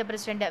ഗ്രാമപഞ്ചായത്ത്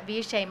പ്രസിഡന്റ്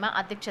V ഷൈമ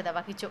അധ്യക്ഷത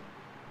വഹിച്ചു.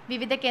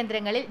 വിവിധ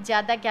കേന്ദ്രങ്ങളിൽ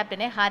ജാഥ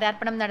ക്യാപ്റ്റനെ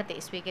ഹാരാർപ്പണം നടത്തി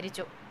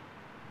സ്വീകരിച്ചു.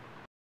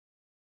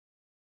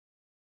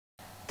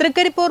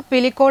 തൃക്കരിപ്പൂർ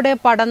പിലിക്കോട്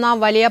പടന്ന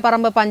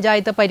വലിയപറമ്പ്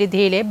പഞ്ചായത്ത്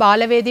പരിധിയിലെ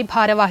ബാലവേദി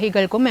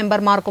ഭാരവാഹികൾക്കും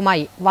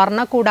മെമ്പർമാർക്കുമായി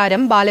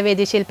വർണ്ണക്കൂടാരം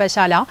ബാലവേദി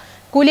ശില്പശാല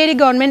കൂലേരി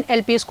ഗവൺമെന്റ്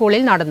LP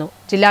സ്കൂളിൽ നടന്നു.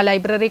 ജില്ലാ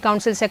library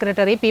council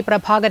secretary P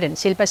Prabhakaran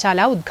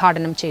ശില്പശാല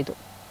ഉദ്ഘാടനം ചെയ്തു.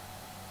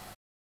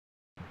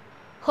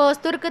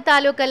 ഹോസ്ദുർഗ്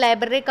താലൂക്ക്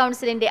ലൈബ്രറി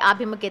കൗൺസിലിന്റെ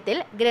ആഭിമുഖ്യത്തിൽ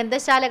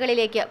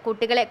ഗ്രന്ഥശാലകളിലേക്ക്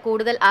കുട്ടികളെ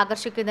കൂടുതൽ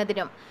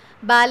ആകർഷിക്കുന്നതിനും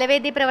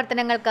ബാലവേദി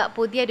പ്രവർത്തനങ്ങൾക്ക്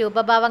പുതിയ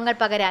രൂപഭാവങ്ങൾ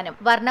പകരാനും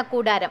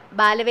വർണ്ണക്കൂടാരം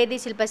ബാലവേദി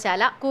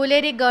ശില്പശാല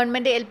കൂലേരി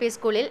ഗവൺമെന്റ് LP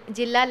സ്കൂളിൽ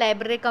ജില്ലാ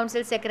library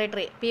council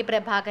secretary P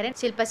Prabhakaran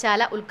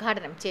ശില്പശാല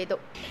ഉദ്ഘാടനം ചെയ്തു.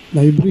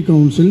 ലൈബ്രറി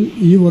കൗൺസിൽ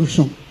ഈ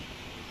വർഷം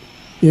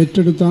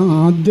ഏറ്റെടുത്ത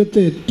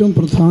ആദ്യത്തെ ഏറ്റവും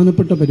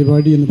പ്രധാനപ്പെട്ട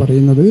പരിപാടി എന്ന്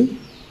പറയുന്നത്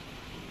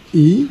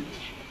ഈ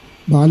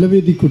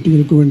ബാലവേദി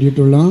കുട്ടികൾക്ക്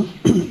വേണ്ടിയിട്ടുള്ള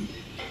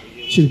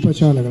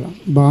ശില്പശാലകളാണ്.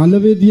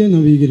 ബാലവേദിയെ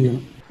നവീകരിക്കണം.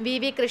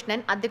 VV കൃഷ്ണൻ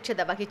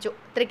അധ്യക്ഷത വഹിച്ചു.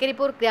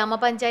 തൃക്കരിപ്പൂർ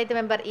ഗ്രാമപഞ്ചായത്ത്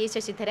member E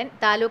Sasidharan,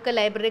 taluk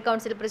library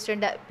council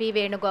president P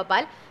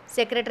Venugopal,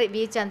 secretary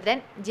V ചന്ദ്രൻ,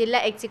 ജില്ലാ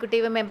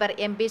executive member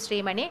MP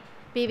Sreemani,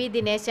 PV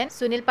Dineshan,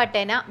 Sunil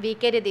Pattena,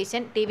 VK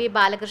Ratheeshan, TV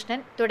Balakrishnan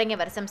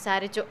തുടങ്ങിയവർ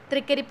സംസാരിച്ചു.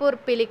 തൃക്കരിപ്പൂർ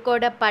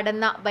പിലിക്കോട്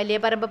പടന്ന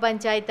വലിയപറമ്പ്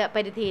പഞ്ചായത്ത്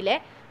പരിധിയിലെ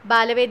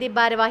ബാലവേദി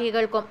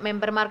ഭാരവാഹികൾക്കും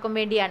മെമ്പർമാർക്കും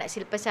വേണ്ടിയാണ്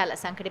ശില്പശാല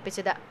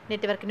സംഘടിപ്പിച്ചത്.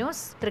 Network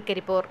news,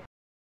 Trikaripur.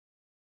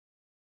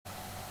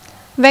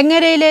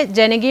 വെങ്ങരയിലെ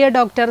ജനകീയ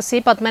doctor C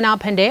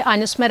പത്മനാഭന്റെ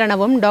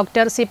അനുസ്മരണവും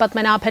doctor C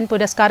Padmanabhan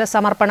പുരസ്കാര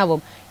സമർപ്പണവും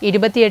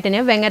 28-ന്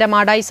വെങ്ങര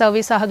മാടായി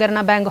സർവീസ് സഹകരണ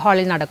ബാങ്ക്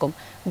ഹാളിൽ നടക്കും.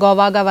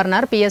 ഗോവ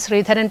ഗവർണർ PS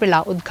ശ്രീധരൻപിള്ള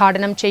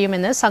ഉദ്ഘാടനം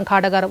ചെയ്യുമെന്ന്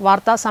സംഘാടകർ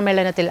വാർത്താ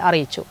സമ്മേളനത്തിൽ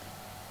അറിയിച്ചു.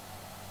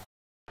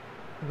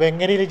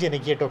 വെങ്ങരയിലെ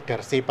ജനകീയ doctor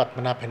C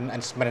Padmanabhan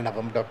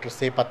അനുസ്മരണവും doctor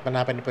C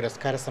Padmanabhan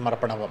പുരസ്കാര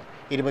സമർപ്പണവും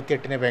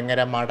 28-ന്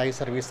വെങ്ങര മാടായി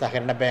സർവീസ്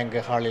സഹകരണ ബാങ്ക്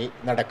ഹാളിൽ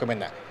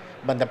നടക്കുമെന്ന്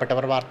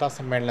ബന്ധപ്പെട്ടവർ വാർത്താ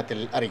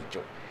സമ്മേളനത്തിൽ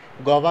അറിയിച്ചു.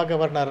 ഗോവ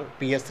ഗവർണർ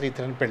PS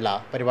ശ്രീധരൻപിള്ള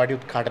പരിപാടി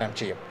ഉദ്ഘാടനം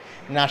ചെയ്യും.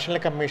 നാഷണൽ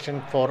കമ്മീഷൻ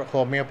ഫോർ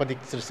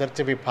ഹോമിയോപ്പതിക്സ്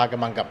റിസർച്ച്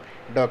വിഭാഗം അംഗം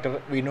ഡോക്ടർ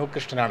വിനു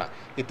കൃഷ്ണനാണ്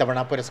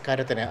ഇത്തവണ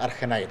പുരസ്കാരത്തിന്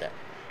അർഹനായത്.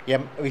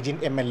 M വിജിൻ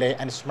MLA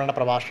അനുസ്മരണ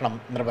പ്രഭാഷണം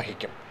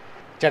നിർവഹിക്കും.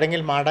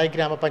 ചടങ്ങിൽ മാടായി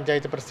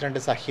ഗ്രാമപഞ്ചായത്ത്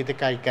പ്രസിഡന്റ് സഹീദ്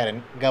കായിക്കാരൻ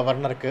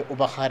ഗവർണർക്ക്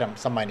ഉപഹാരം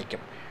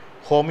സമ്മാനിക്കും.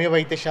 ഹോമിയോ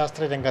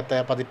വൈദ്യശാസ്ത്ര രംഗത്ത്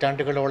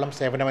പതിറ്റാണ്ടുകളോളം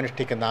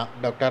സേവനമനുഷ്ഠിക്കുന്ന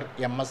ഡോക്ടർ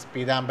MS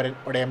പീതാംബരൻ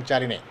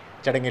ഒടയംചാലിനെ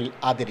ചടങ്ങിൽ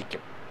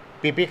ആദരിക്കും.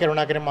 PP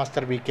Karunakaran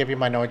master, VKP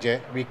Manoj,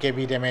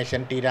 VKV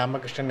Rameshan, T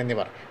Ramakrishnan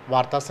എന്നിവർ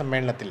വാർത്താ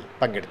സമ്മേളനത്തിൽ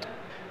പങ്കെടുത്തു.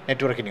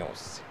 Network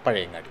news,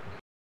 Pazhayangadi.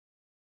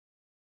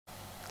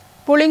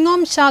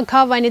 പുളിങ്ങോം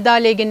ശാഖ വനിതാ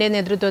ലീഗിന്റെ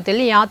നേതൃത്വത്തിൽ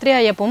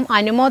യാത്രയയപ്പും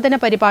അനുമോദന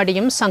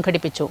പരിപാടിയും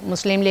സംഘടിപ്പിച്ചു.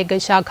 മുസ്ലിം ലീഗ്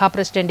ശാഖാ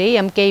പ്രസിഡന്റ്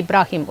MK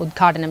ഇബ്രാഹിം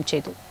ഉദ്ഘാടനം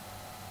ചെയ്തു.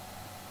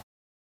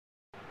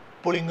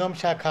 പുളിങ്ങോം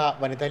ശാഖ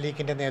വനിതാ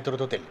ലീഗിന്റെ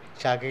നേതൃത്വത്തിൽ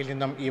ശാഖയിൽ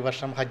നിന്നും ഈ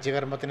വർഷം ഹജ്ജ്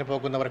കർമ്മത്തിന്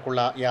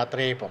പോകുന്നവർക്കുള്ള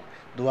യാത്രയയപ്പും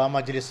ദുആ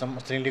മജ്ലിസും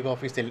മുസ്ലിം ലീഗ്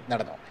ഓഫീസിൽ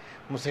നടന്നു.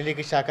 മുസ്ലിം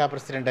ലീഗ് ശാഖാ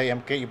പ്രസിഡന്റ്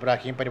MK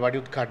ഇബ്രാഹിം പരിപാടി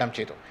ഉദ്ഘാടനം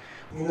ചെയ്തു.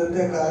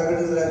 ഇന്നത്തെ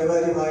കാലഘട്ടത്തിൽ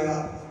അനിവാര്യമായ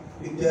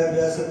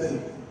വിദ്യാഭ്യാസത്തിൽ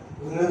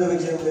ഉന്നത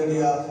വിജയം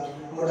നേടിയ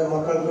നമ്മുടെ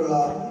മക്കൾക്കുള്ള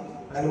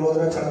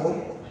അനുമോദന ചടങ്ങും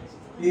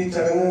ഈ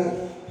ചടങ്ങ്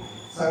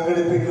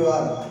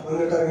സംഘടിപ്പിക്കുവാൻ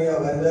മുന്നിട്ടിറങ്ങിയ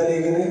വനിതാ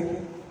ലീഗിന്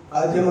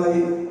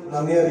ആദ്യമായി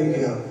നന്ദി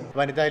അറിയിക്കുകയാണ്.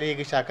 വനിതാ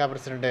ലീഗ് ശാഖാ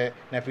പ്രസിഡന്റ്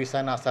നഫീസ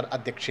നാസർ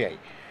അധ്യക്ഷയായി.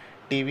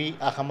 TV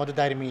അഹമ്മദ്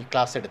ദാരിമി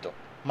ക്ലാസ് എടുത്തു.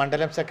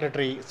 മണ്ഡലം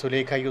secretary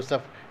Sulaikha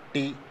Yusuf,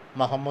 T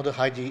Muhammad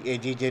Haji,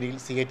 AG Jaleel,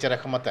 CH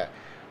റഹ്മത്ത്,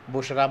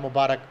 ബുഷറ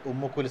മുബാറക്,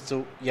 ഉമ്മു കുൽസു,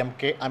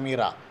 MK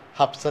അമീറ,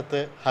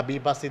 ഹബ്സത്ത്,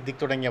 ഹബീബ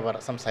സിദ്ദിഖ് തുടങ്ങിയവർ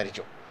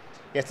സംസാരിച്ചു.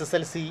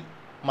 SSLC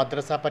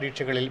മദ്രസ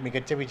പരീക്ഷകളിൽ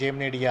മികച്ച വിജയം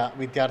നേടിയ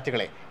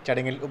വിദ്യാർത്ഥികളെ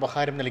ചടങ്ങിൽ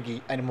ഉപഹാരം നൽകി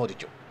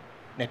അനുമോദിച്ചു.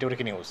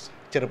 Network news,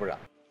 Cherupuzha.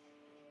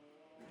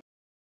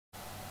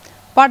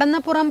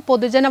 പടന്നപ്പുറം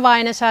പൊതുജന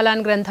വായനശാല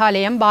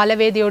ഗ്രന്ഥാലയം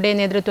ബാലവേദിയുടെ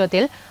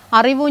നേതൃത്വത്തിൽ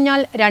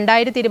അറിവൂഞ്ഞാൽ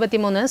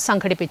 2023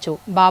 സംഘടിപ്പിച്ചു.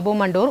 ബാബു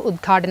മണ്ടൂർ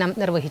ഉദ്ഘാടനം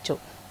നിർവഹിച്ചു.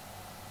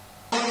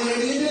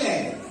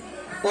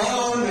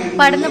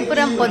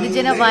 പടന്നപ്പുറം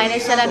പൊതുജന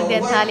വായനശാല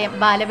ഗ്രന്ഥാലയം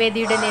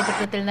ബാലവേദിയുടെ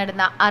നേതൃത്വത്തിൽ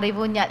നടന്ന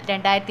അറിവൂഞ്ഞാൽ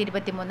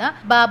 2023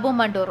 ബാബു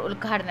മണ്ടൂർ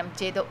ഉദ്ഘാടനം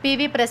ചെയ്തു.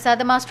 PV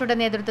പ്രസാദ് മാസ്റ്ററുടെ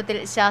നേതൃത്വത്തിൽ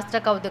ശാസ്ത്ര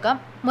കൗതുകം,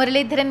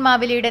 മുരളീധരൻ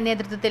മാവിലിയുടെ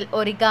നേതൃത്വത്തിൽ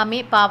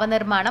ഒറിഗാമി,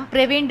 പാവനിർമ്മാണം,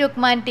 പ്രവീൺ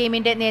ഡുക്മാൻ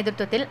ടീമിന്റെ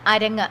നേതൃത്വത്തിൽ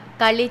അരങ്ങ്,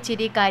 കളി,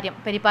 ചിരി, കാര്യം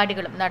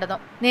പരിപാടികളും നടന്നു.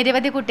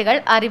 നിരവധി കുട്ടികൾ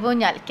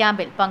അറിവൂഞ്ഞാൽ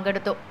ക്യാമ്പിൽ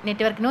പങ്കെടുത്തു.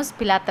 നെറ്റ്വർക്ക് ന്യൂസ്,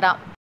 പിലാത്ര.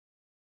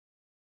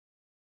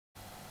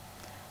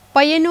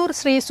 പയ്യന്നൂർ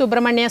ശ്രീ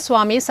സുബ്രഹ്മണ്യ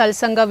സ്വാമി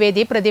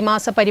സത്സംഗവേദി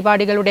പ്രതിമാസ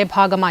പരിപാടികളുടെ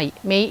ഭാഗമായി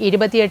മെയ്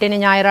 28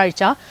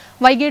 ഞായറാഴ്ച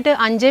വൈകിട്ട്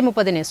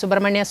 5:30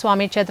 സുബ്രഹ്മണ്യ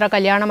സ്വാമി ക്ഷേത്ര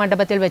കല്യാണ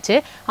മണ്ഡപത്തിൽ വെച്ച്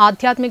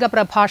ആധ്യാത്മിക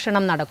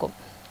പ്രഭാഷണം നടക്കും.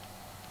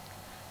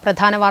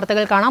 പ്രധാന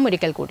വാർത്തകൾ കാണാം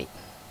ഒരിക്കൽ കൂടി.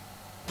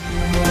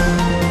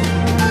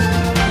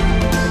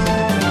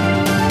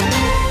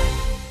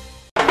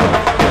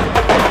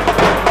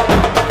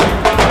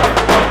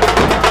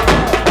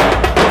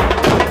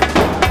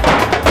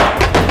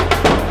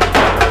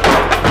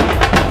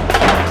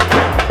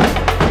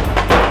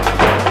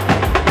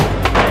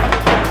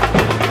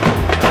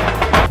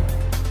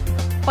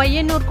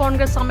 പയ്യന്നൂർ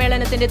കോൺഗ്രസ്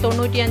സമ്മേളനത്തിന്റെ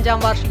 95ാം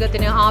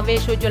വാർഷികത്തിന്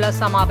ആവേശോജ്വല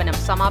സമാപനം.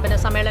 സമാപന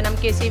സമ്മേളനം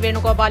KC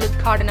വേണുഗോപാൽ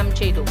ഉദ്ഘാടനം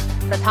ചെയ്തു.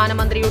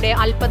 പ്രധാനമന്ത്രിയുടെ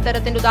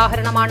അല്പത്തരത്തിന്റെ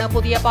ഉദാഹരണമാണ്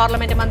പുതിയ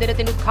പാർലമെന്റ്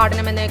മന്ദിരത്തിന്റെ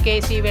ഉദ്ഘാടനമെന്ന്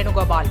KC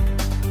വേണുഗോപാൽ.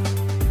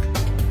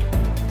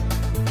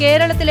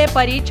 കേരളത്തിലെ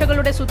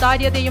പരീക്ഷകളുടെ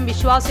സുതാര്യതയും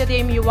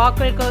വിശ്വാസ്യതയും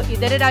യുവാക്കൾക്ക്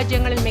ഇതര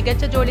രാജ്യങ്ങളിൽ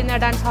മികച്ച ജോലി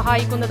നേടാൻ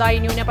സഹായിക്കുന്നതായി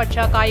ന്യൂനപക്ഷ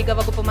കായിക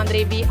വകുപ്പ്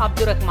മന്ത്രി V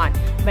അബ്ദുറഹ്മാൻ.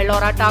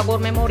 വെള്ളോറ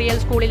ടാഗോർ മെമ്മോറിയൽ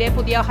സ്കൂളിലെ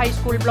പുതിയ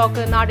ഹൈസ്കൂൾ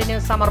ബ്ലോക്ക് നാടിന്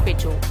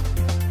സമർപ്പിച്ചു.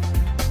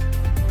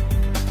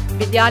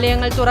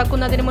 വിദ്യാലയങ്ങൾ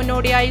തുറക്കുന്നതിന്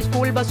മുന്നോടിയായി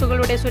സ്കൂൾ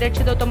ബസ്സുകളുടെ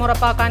സുരക്ഷിതത്വം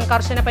ഉറപ്പാക്കാൻ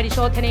കർശന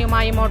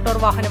പരിശോധനയുമായി മോട്ടോർ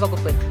വാഹന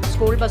വകുപ്പ്.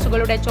 സ്കൂൾ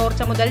ബസ്സുകളുടെ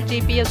ചോർച്ച മുതൽ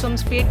GPS-ഉം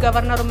സ്പീഡ്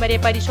ഗവർണറും വരെ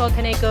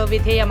പരിശോധനയ്ക്ക്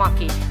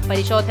വിധേയമാക്കി.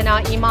 പരിശോധന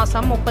ഈ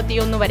മാസം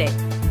 31 വരെ.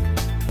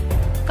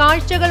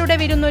 കാഴ്ചകളുടെ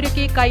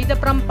വിരുന്നൊരുക്കി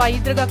കൈതപ്രം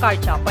പൈതൃക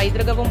കാഴ്ച.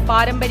 പൈതൃകവും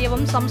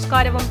പാരമ്പര്യവും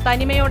സംസ്കാരവും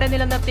തനിമയോടെ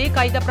നിലനിർത്തി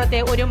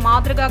കൈതപ്രത്തെ ഒരു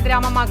മാതൃകാ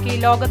ഗ്രാമമാക്കി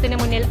ലോകത്തിന്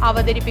മുന്നിൽ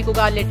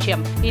അവതരിപ്പിക്കുക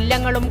ലക്ഷ്യം.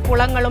 ഇല്ലങ്ങളും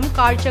കുളങ്ങളും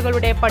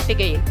കാഴ്ചകളുടെ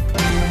പട്ടികയിൽ.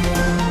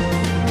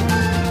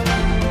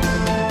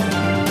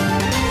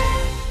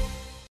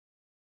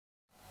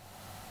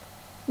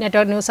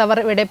 നെറ്റ്വർക്ക് ന്യൂസ് അവർ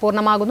ഇവിടെ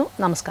പൂർണ്ണമാകുന്നു.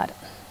 നമസ്കാരം.